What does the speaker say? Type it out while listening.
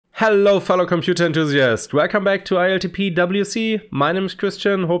Hello fellow computer enthusiasts, welcome back to ILTPWC. My name is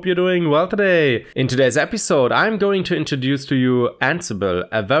Christian, hope you're doing well today. In today's episode I'm going to introduce to you Ansible,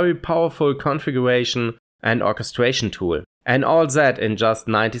 a very powerful configuration and orchestration tool. And all that in just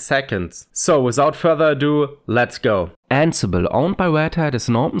 90 seconds. So without further ado, let's go. Ansible, owned by Red Hat, is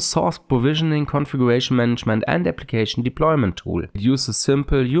an open source provisioning, configuration management and application deployment tool. It uses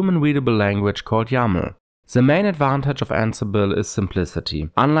simple human-readable language called YAML. The main advantage of Ansible is simplicity.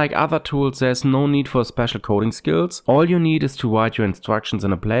 Unlike other tools, there is no need for special coding skills. All you need is to write your instructions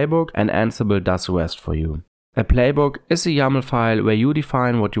in a playbook and Ansible does the rest for you. A playbook is a YAML file where you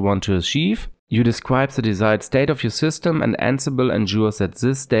define what you want to achieve. You describe the desired state of your system and Ansible ensures that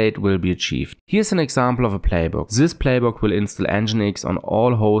this state will be achieved. Here's an example of a playbook. This playbook will install Nginx on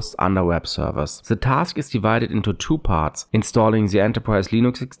all hosts under web servers. The task is divided into two parts, installing the Enterprise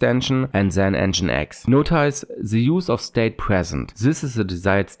Linux extension and then Nginx. Notice the use of state present. This is the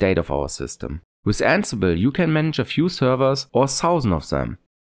desired state of our system. With Ansible, you can manage a few servers or thousands of them.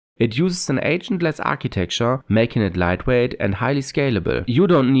 It uses an agentless architecture, making it lightweight and highly scalable. You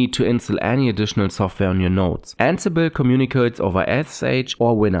don't need to install any additional software on your nodes. Ansible communicates over SSH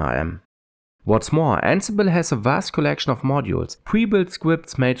or WinRM. What's more, Ansible has a vast collection of modules, pre-built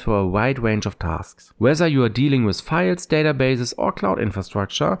scripts made for a wide range of tasks. Whether you are dealing with files, databases or cloud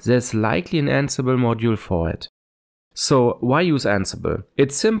infrastructure, there's likely an Ansible module for it. So why use Ansible?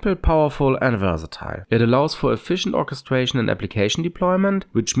 It's simple, powerful and versatile. It allows for efficient orchestration and application deployment,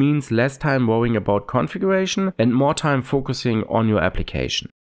 which means less time worrying about configuration and more time focusing on your application.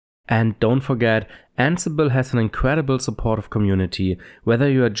 And don't forget, Ansible has an incredible supportive community, whether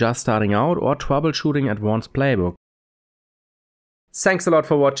you are just starting out or troubleshooting advanced playbook. Thanks a lot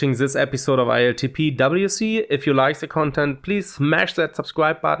for watching this episode of ILTPWC. If you like the content, please smash that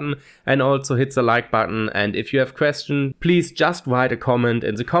subscribe button and also hit the like button. And if you have questions, please just write a comment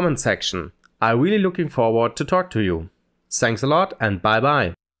in the comment section. I'm really looking forward to talk to you. Thanks a lot and bye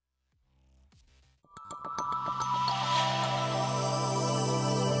bye.